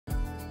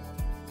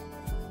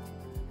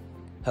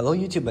Hello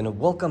YouTube and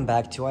welcome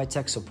back to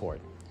iTech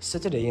Support. So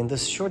today in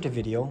this short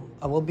video,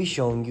 I will be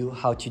showing you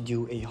how to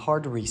do a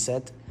hard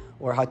reset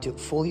or how to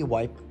fully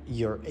wipe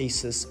your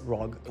Asus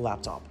Rog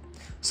laptop.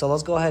 So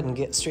let's go ahead and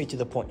get straight to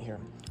the point here.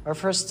 Our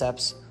first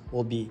steps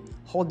will be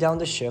hold down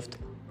the shift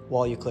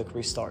while you click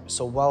restart.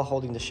 So while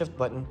holding the shift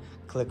button,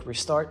 click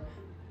restart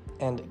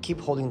and keep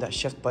holding that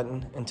shift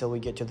button until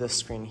we get to this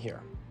screen here.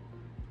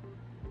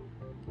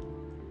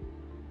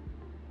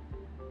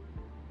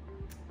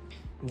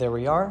 There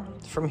we are.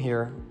 From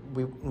here,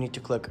 we need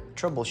to click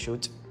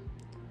troubleshoot,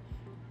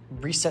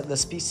 reset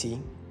this PC,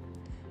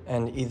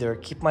 and either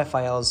keep my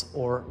files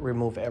or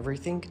remove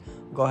everything.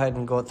 Go ahead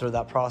and go through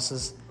that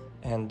process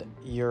and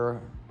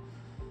your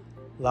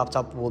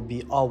laptop will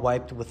be all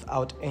wiped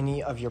without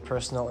any of your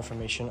personal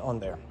information on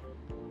there.